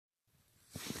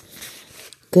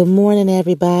Good morning,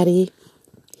 everybody.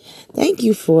 Thank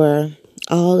you for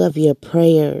all of your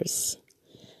prayers.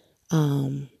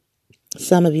 Some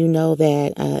of you know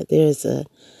that there's a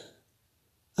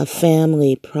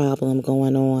family problem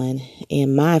going on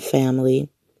in my family,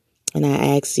 and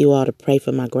I asked you all to pray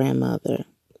for my grandmother.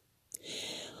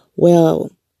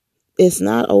 Well, it's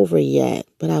not over yet,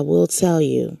 but I will tell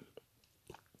you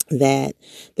that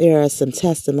there are some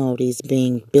testimonies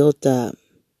being built up,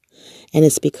 and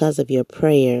it's because of your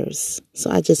prayers. So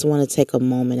I just want to take a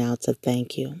moment out to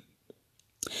thank you.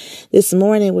 This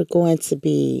morning, we're going to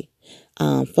be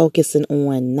focusing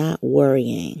on not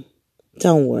worrying.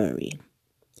 Don't worry.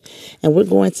 And we're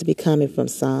going to be coming from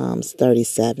Psalms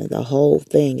 37. The whole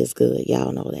thing is good.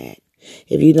 Y'all know that.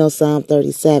 If you know Psalm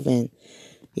 37,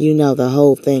 you know the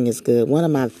whole thing is good. One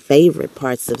of my favorite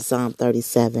parts of Psalm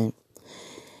 37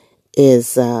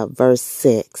 is verse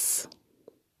 6.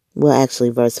 Well,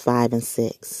 actually, verse 5 and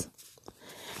 6.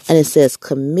 And it says,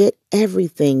 commit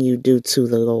everything you do to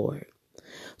the Lord.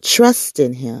 Trust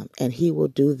in him, and he will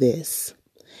do this.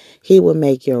 He will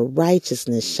make your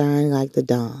righteousness shine like the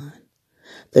dawn,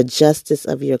 the justice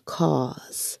of your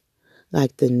cause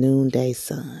like the noonday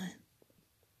sun.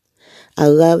 I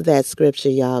love that scripture,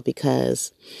 y'all,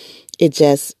 because it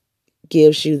just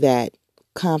gives you that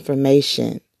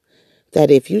confirmation that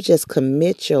if you just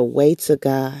commit your way to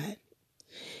God,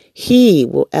 he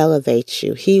will elevate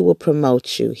you. He will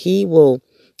promote you. He will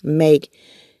make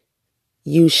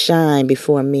you shine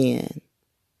before men.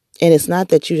 And it's not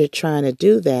that you're trying to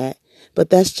do that, but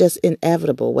that's just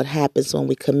inevitable what happens when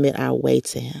we commit our way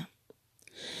to him.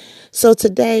 So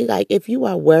today, if you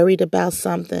are worried about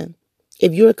something,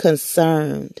 if you're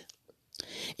concerned,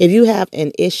 if you have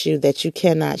an issue that you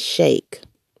cannot shake,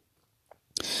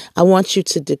 I want you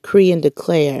to decree and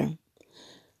declare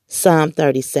Psalm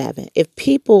 37. If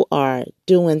people are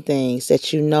doing things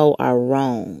that you know are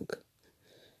wrong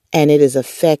and it is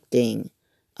affecting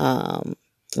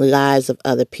lives of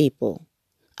other people,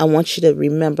 I want you to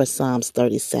remember Psalms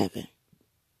 37.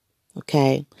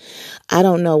 Okay? I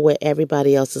don't know what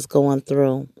everybody else is going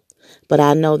through, but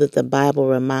I know that the Bible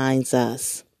reminds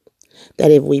us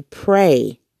that if we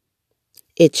pray,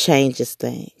 it changes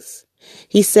things.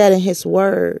 He said in his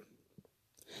word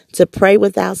to pray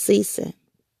without ceasing.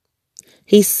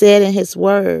 He said in his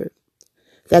word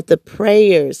that the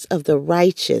prayers of the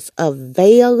righteous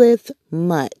availeth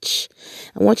much.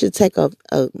 I want you to take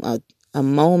a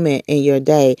moment in your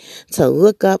day to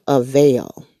look up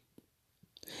avail.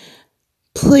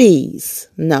 Please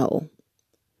know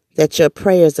that your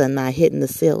prayers are not hitting the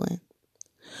ceiling.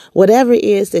 Whatever it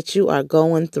is that you are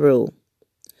going through,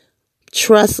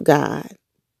 trust God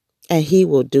and he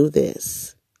will do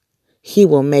this. He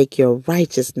will make your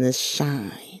righteousness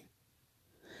shine.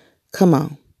 Come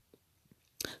on.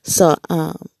 So,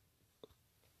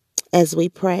 as we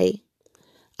pray,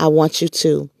 I want you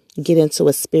to get into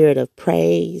a spirit of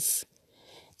praise,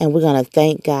 and we're going to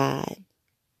thank God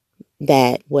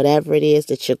that whatever it is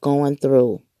that you're going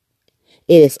through,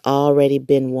 it has already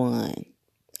been won.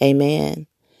 Amen.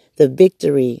 The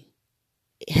victory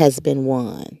has been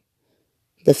won.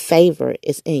 The favor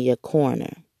is in your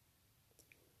corner.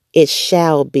 It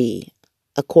shall be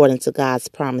according to God's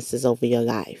promises over your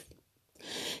life.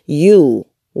 You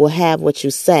will have what you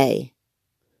say.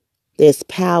 There's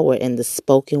power in the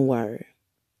spoken word.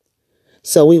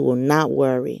 So we will not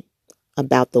worry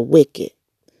about the wicked.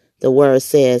 The word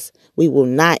says we will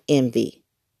not envy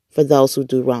for those who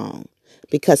do wrong,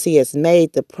 because he has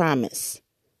made the promise.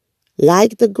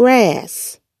 Like the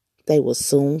grass, they will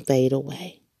soon fade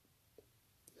away.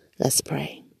 Let's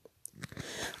pray.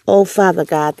 Oh, Father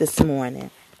God, this morning.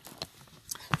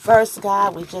 First,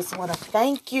 God, we just want to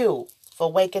thank you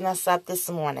for waking us up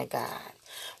this morning, God.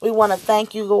 We want to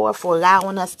thank you, Lord, for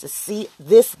allowing us to see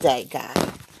this day,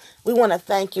 God. We want to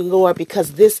thank you, Lord,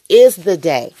 because this is the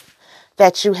day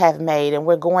that you have made, and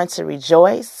we're going to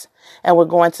rejoice and we're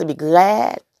going to be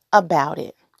glad about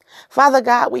it. Father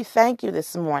God, we thank you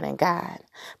this morning, God,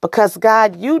 because,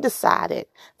 God, you decided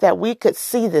that we could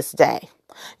see this day.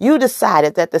 You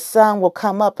decided that the sun will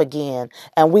come up again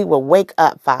and we will wake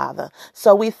up, Father.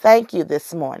 So we thank you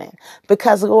this morning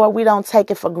because, Lord, we don't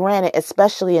take it for granted,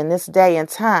 especially in this day and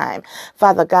time.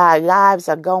 Father God, lives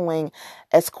are going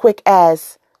as quick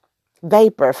as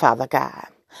vapor, Father God.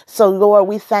 So, Lord,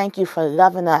 we thank you for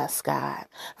loving us, God,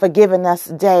 for giving us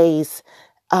days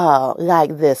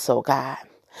like this, oh God.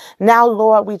 Now,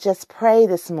 Lord, we just pray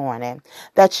this morning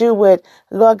that you would,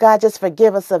 Lord God, just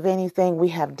forgive us of anything we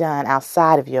have done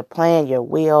outside of your plan, your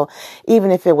will,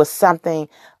 even if it was something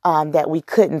that we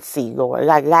couldn't see, Lord,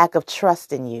 like lack of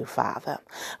trust in you, Father.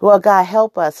 Lord God,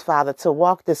 help us, Father, to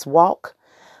walk this walk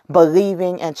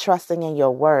believing and trusting in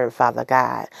your word, Father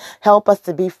God. Help us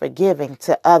to be forgiving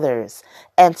to others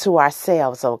and to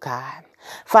ourselves, oh God.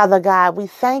 Father God, we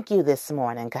thank you this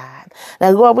morning, God.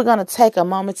 Now, Lord, we're going to take a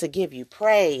moment to give you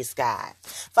praise, God.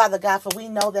 Father God, for we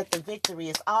know that the victory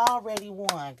is already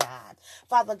won, God.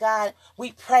 Father God,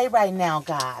 we pray right now,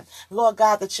 God, Lord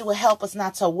God, that you will help us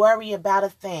not to worry about a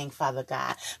thing, Father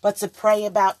God, but to pray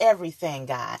about everything,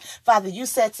 God. Father, you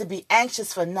said to be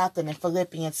anxious for nothing in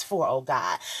Philippians 4, oh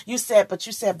God. You said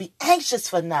be anxious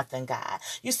for nothing, God.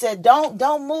 You said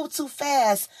don't move too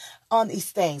fast on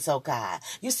these things, oh God.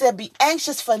 You said be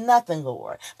anxious for nothing,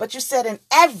 Lord. But you said in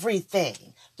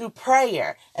everything, through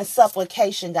prayer and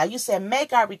supplication, God. You said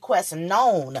make our requests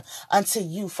known unto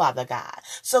you, Father God.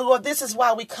 So, Lord, this is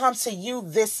why we come to you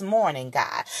this morning,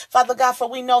 God. Father God, for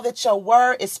we know that your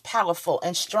word is powerful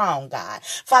and strong, God.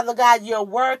 Father God, your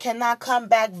word cannot come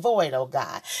back void, oh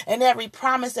God. And every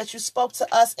promise that you spoke to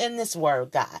us in this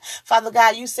word, God. Father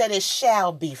God, you said it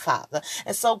shall be, Father.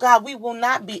 And so, God, we will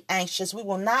not be anxious. We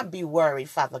will not be worried,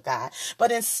 Father God.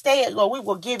 But instead, Lord, we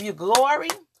will give you glory.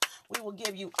 We will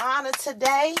give you honor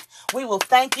today. We will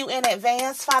thank you in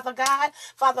advance, Father God.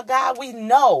 Father God, we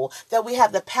know that we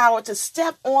have the power to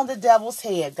step on the devil's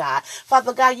head, God.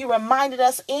 Father God, you reminded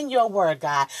us in your word,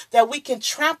 God, that we can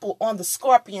trample on the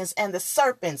scorpions and the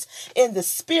serpents in the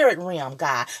spirit realm,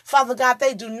 God. Father God,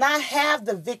 they do not have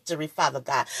the victory, Father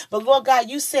God. But Lord God,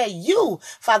 you said you,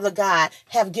 Father God,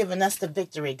 have given us the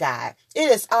victory, God.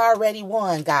 It is already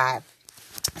won, God.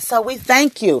 So we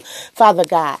thank you, Father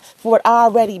God, for it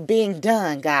already being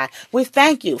done, God. We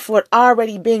thank you for it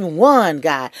already being won,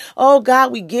 God. Oh,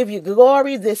 God, we give you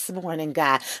glory this morning,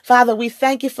 God. Father, we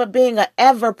thank you for being an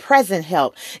ever-present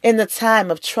help in the time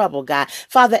of trouble, God.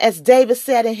 Father, as David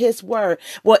said in his word,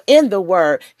 in the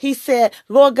word, he said,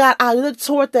 Lord God, I look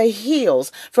toward the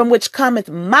hills from which cometh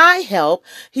my help.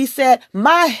 He said,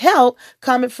 my help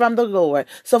cometh from the Lord.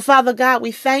 So, Father God,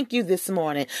 we thank you this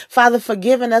morning, Father, for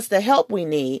giving us the help we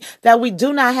need, that we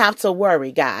do not have to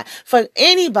worry, God. For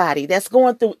anybody that's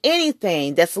going through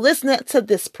anything, that's listening to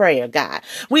this prayer, God,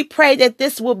 we pray that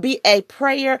this will be a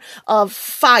prayer of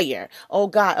fire, oh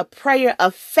God, a prayer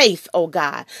of faith, oh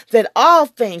God, that all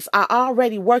things are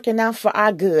already working out for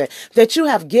our good, that you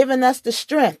have given us the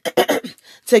strength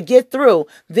to get through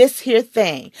this here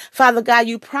thing. Father God,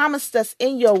 you promised us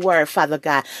in your word, Father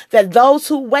God, that those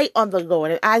who wait on the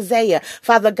Lord, in Isaiah,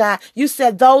 Father God, you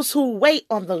said those who wait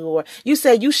on the Lord, you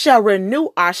said you shall renew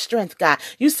our strength, God.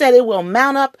 You said it will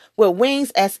mount up with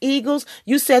wings as eagles.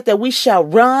 You said that we shall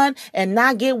run and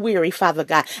not get weary, Father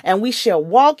God, and we shall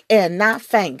walk and not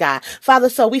faint, God. Father,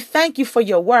 so we thank you for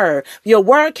your word. Your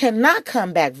word cannot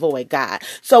come back void, God.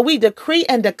 So we decree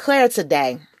and declare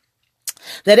today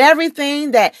that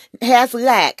everything that has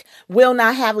lack will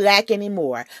not have lack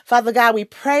anymore. Father God, we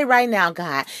pray right now,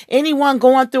 God, anyone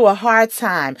going through a hard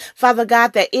time, Father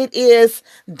God, that it is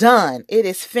done. It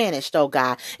is finished, oh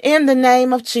God. In the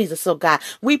name of Jesus, oh God,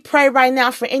 we pray right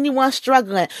now for anyone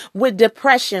struggling with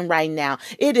depression right now.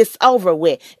 It is over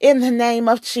with. In the name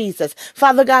of Jesus.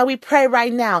 Father God, we pray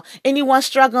right now, anyone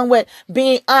struggling with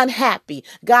being unhappy,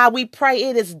 God, we pray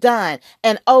it is done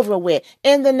and over with.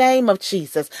 In the name of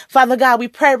Jesus. Father God, we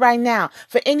pray right now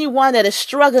for anyone that is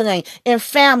struggling in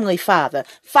family, Father,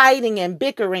 fighting and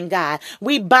bickering, God.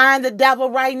 We bind the devil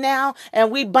right now, and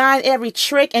we bind every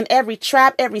trick and every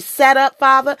trap, every setup,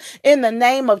 Father, in the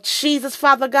name of Jesus,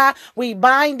 Father God. We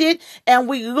bind it and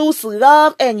we loose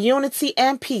love and unity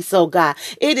and peace, oh God.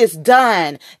 It is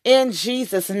done in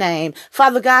Jesus' name.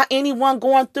 Father God, anyone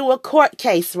going through a court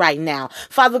case right now,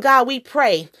 Father God, we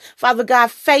pray, Father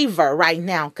God, favor right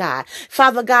now, God.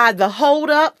 Father God, the hold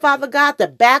up, Father God, the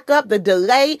backup, the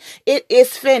delay, it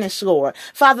is finished, Lord.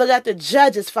 Father, let the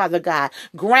judges, Father God,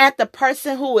 grant the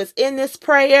person who is in this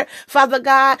prayer, Father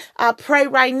God, I pray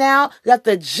right now, let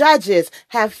the judges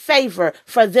have favor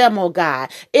for them, oh God.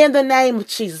 In the name of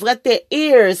Jesus, let their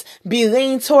ears be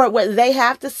leaned toward what they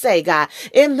have to say, God.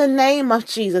 In the name of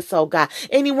Jesus, oh God.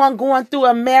 Anyone going through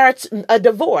a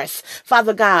divorce,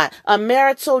 Father God, a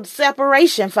marital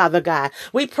separation, Father God,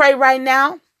 we pray right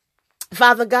now,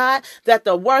 Father God, that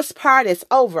the worst part is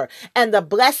over and the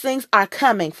blessings are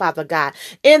coming, Father God.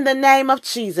 In the name of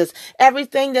Jesus,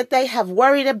 everything that they have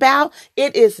worried about,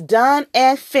 it is done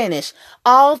and finished.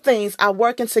 All things are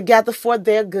working together for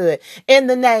their good. In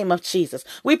the name of Jesus,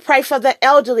 we pray for the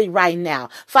elderly right now.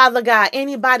 Father God,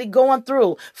 anybody going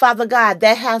through, Father God,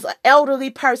 that has an elderly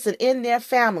person in their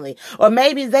family, or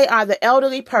maybe they are the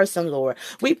elderly person, Lord.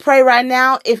 We pray right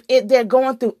now if they're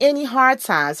going through any hard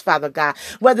times, Father God,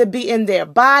 whether it be in in their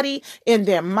body, in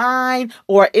their mind,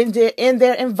 or in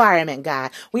their environment,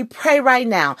 God. We pray right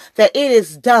now that it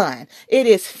is done. It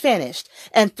is finished.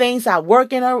 And things are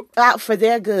working out for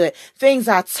their good. Things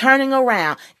are turning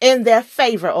around in their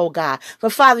favor, oh God.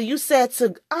 But Father, you said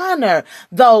to honor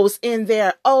those in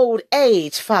their old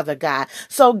age, Father God.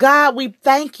 So God, we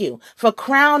thank you for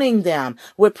crowning them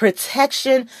with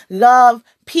protection, love,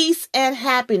 peace, and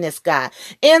happiness, God,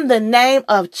 in the name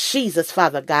of Jesus,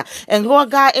 Father God. And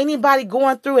Lord God, anybody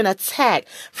going through an attack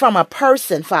from a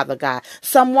person, Father God,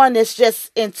 someone that's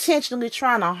just intentionally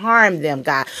trying to harm them,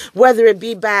 God, whether it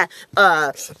be by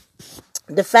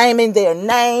defaming their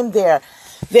name, their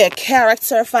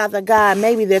character, Father God.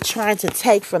 Maybe they're trying to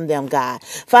take from them, God.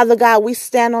 Father God, we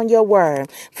stand on your word,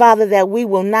 Father, that we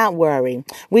will not worry.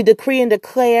 We decree and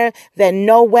declare that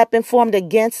no weapon formed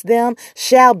against them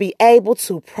shall be able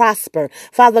to prosper.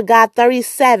 Father God,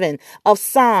 37 of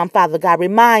Psalm, Father God,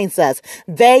 reminds us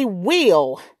they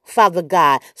will, Father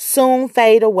God, soon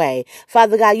fade away.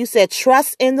 Father God, you said,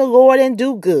 trust in the Lord and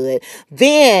do good.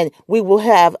 Then we will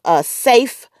have a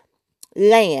safe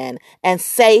land and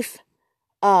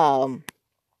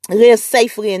live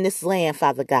safely in this land,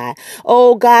 Father God.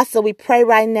 Oh God, so we pray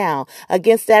right now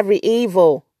against every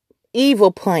evil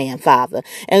plan, Father.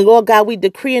 And Lord God, we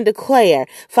decree and declare,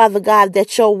 Father God,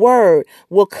 that your word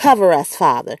will cover us,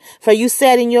 Father. For you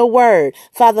said in your word,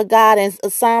 Father God, in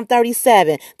Psalm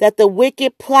 37, that the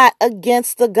wicked plot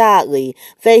against the godly.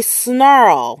 They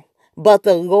snarl, but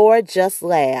the Lord just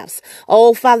laughs.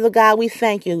 Oh, Father God, we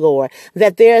thank you, Lord,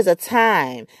 that there's a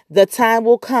time. The time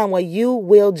will come where you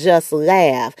will just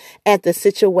laugh at the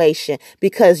situation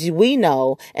because we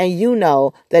know and you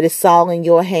know that it's all in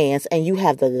your hands and you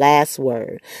have the last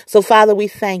word. So, Father, we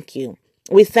thank you.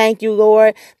 We thank you,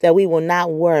 Lord, that we will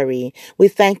not worry. We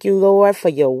thank you, Lord, for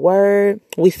your word.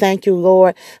 We thank you,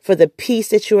 Lord, for the peace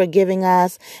that you are giving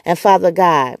us. And Father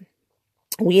God,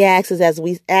 we ask as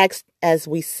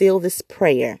we seal this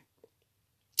prayer,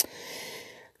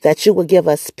 that you will give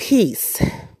us peace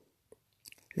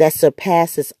that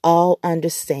surpasses all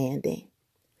understanding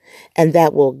and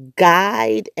that will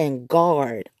guide and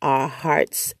guard our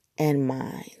hearts and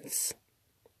minds.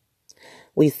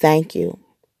 We thank you.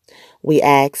 We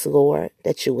ask, Lord,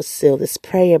 that you will seal this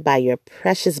prayer by your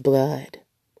precious blood.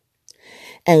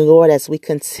 And Lord, as we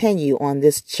continue on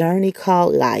this journey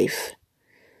called life,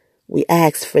 we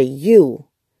ask for you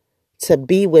to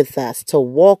be with us, to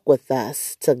walk with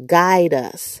us, to guide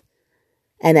us.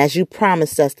 And as you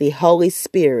promised us, the Holy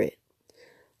Spirit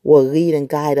will lead and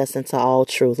guide us into all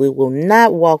truth. We will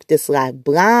not walk this life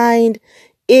blind,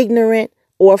 ignorant,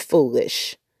 or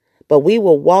foolish, but we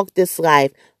will walk this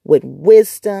life with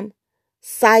wisdom,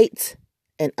 sight,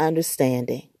 and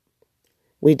understanding.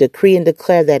 We decree and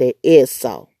declare that it is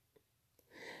so.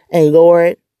 And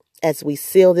Lord, as we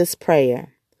seal this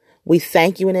prayer, we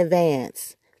thank you in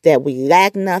advance that we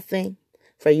lack nothing,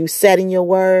 for you said in your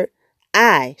word,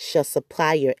 I shall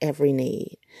supply your every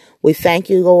need. We thank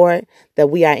you, Lord,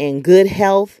 that we are in good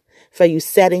health, for you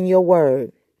said in your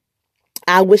word,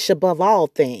 I wish above all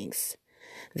things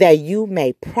that you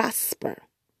may prosper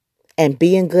and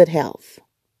be in good health,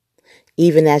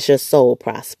 even as your soul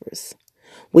prospers.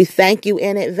 We thank you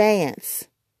in advance,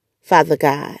 Father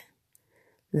God,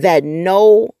 that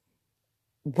no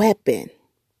weapon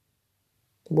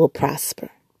will prosper.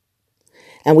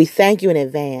 And we thank you in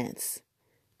advance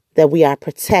that we are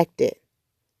protected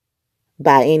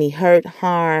by any hurt,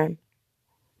 harm,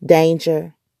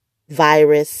 danger,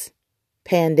 virus,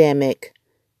 pandemic,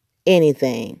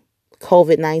 anything,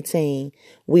 COVID-19.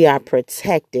 We are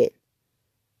protected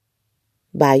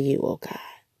by you, oh God.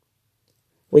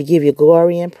 We give you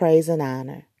glory and praise and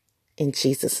honor in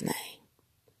Jesus' name.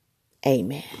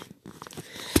 Amen.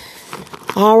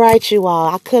 All right, you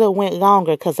all. I could have went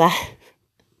longer because I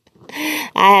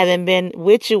haven't been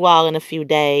with you all in a few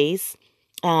days.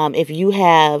 If you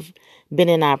have been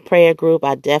in our prayer group,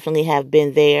 I definitely have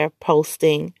been there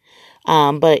posting.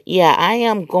 But yeah, I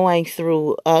am going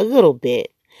through a little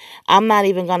bit. I'm not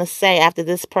even going to say after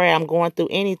this prayer I'm going through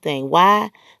anything.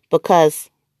 Why? Because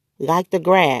like the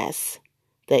grass,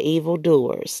 the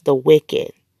evildoers, the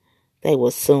wicked, they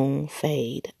will soon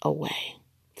fade away.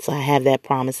 So I have that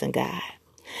promise in God.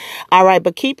 All right,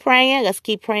 but keep praying. Let's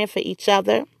keep praying for each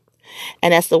other.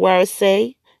 And as the words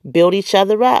say, build each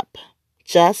other up,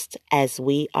 just as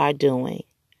we are doing.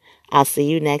 I'll see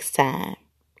you next time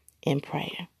in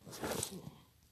prayer.